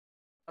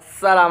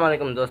अस्सलाम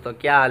वालेकुम दोस्तों,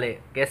 क्या हाल है?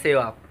 कैसे हो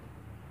आप?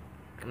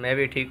 मैं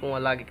भी ठीक हूँ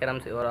अल्लाह के करम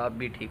से, और आप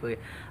भी ठीक हो।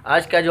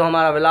 आज का जो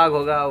हमारा व्लॉग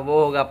होगा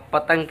वो होगा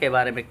पतंग के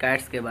बारे में,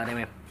 काइट्स के बारे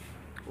में,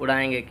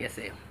 उड़ाएंगे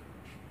कैसे।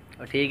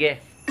 और ठीक है,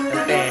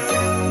 चलते हैं।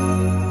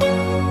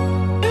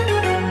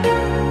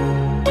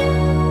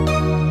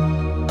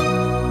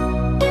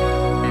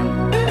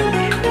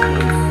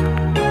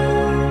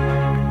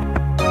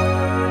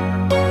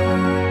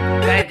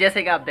 गाइस,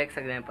 जैसे कि आप देख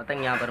सकते हैं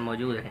पतंग यहाँ पर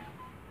मौजूद है।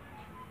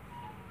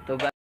 तो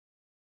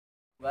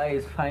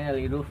गाइस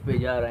फाइनली रूफ पे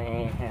जा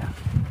रहे हैं।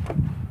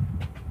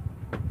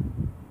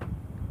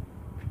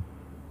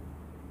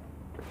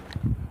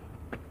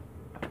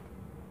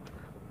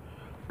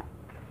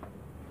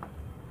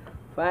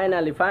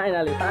 फाइनली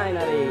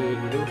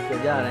रूफ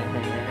पे जा रहे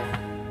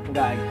हैं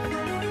गाइस।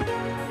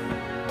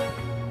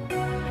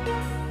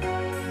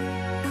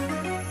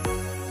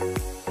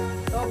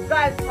 तो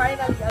गाइस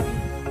फाइनली अभी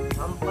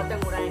हम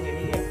पतंग उड़ाएंगे,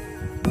 ठीक है।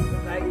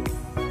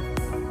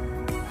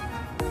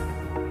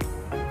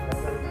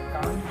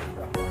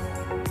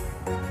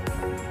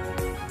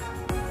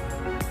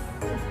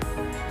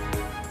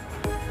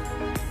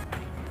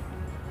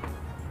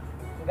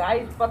 तो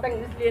गाइस पतंग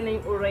इसलिए नहीं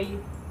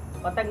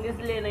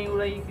उड़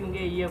रही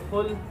क्योंकि ये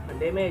फुल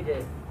डैमेज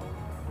है।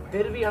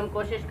 फिर भी हम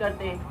कोशिश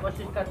करते हैं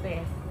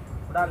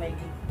उड़ाने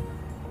की।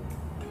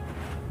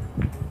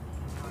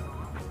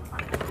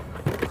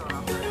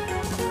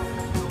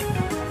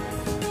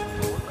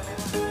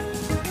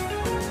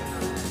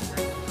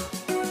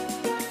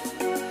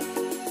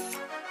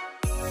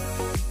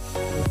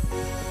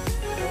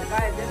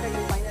 जैसे कि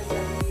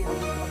फाइनली हम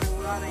पतंग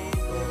उड़ा रहे हैं, तो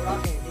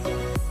उड़ाते हैं, ठीक है।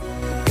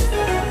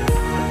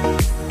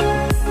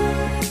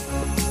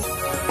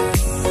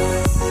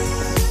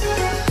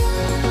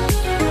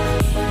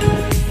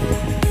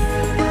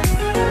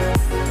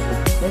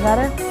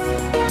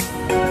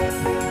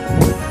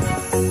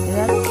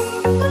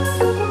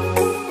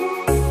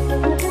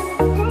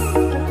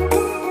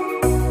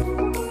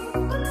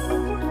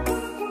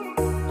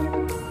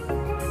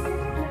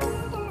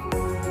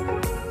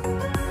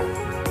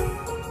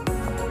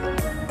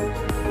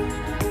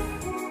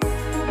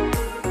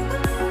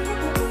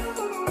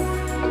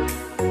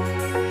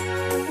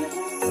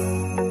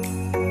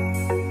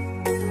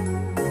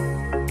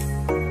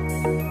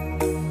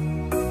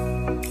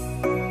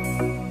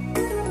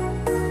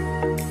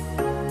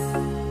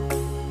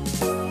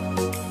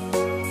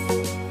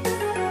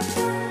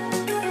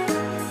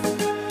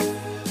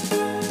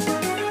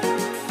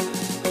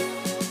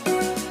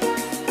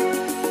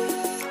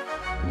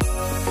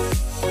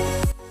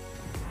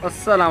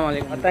 अस्सलाम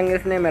वालेकुम। पतंग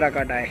इसने मेरा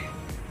काटा है।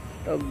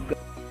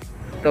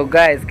 तो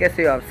गाइस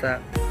कैसे हो आप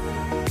सब?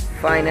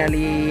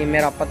 फाइनली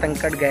मेरा पतंग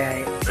कट गया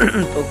है।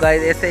 तो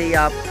गाइस ऐसे ही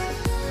आप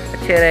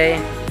अच्छे रहे।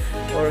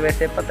 और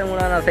वैसे पतंग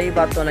उड़ाना सही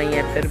बात तो नहीं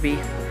है, फिर भी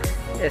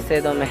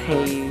ऐसे तो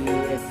मेरी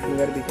एक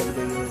फिंगर भी कट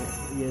गई है,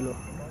 ये लो।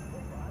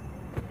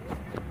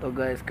 तो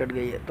गाइस कट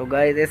गई है। तो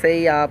गाइस ऐसे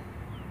ही आप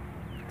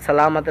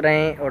सलामत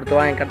रहें और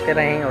दुआएं करते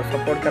रहें और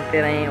सपोर्ट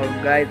करते रहें। और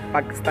गाइस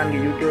पाकिस्तान के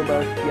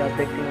यूट्यूबर की आप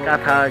देखने का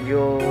था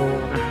जो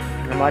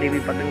हमारी भी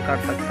पतंग काट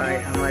सकता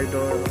है, हमारी तो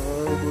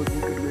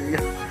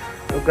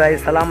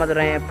गाइस सलामत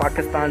रहें।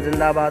 पाकिस्तान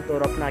जिंदाबाद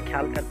और अपना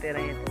ख्याल करते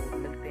रहें।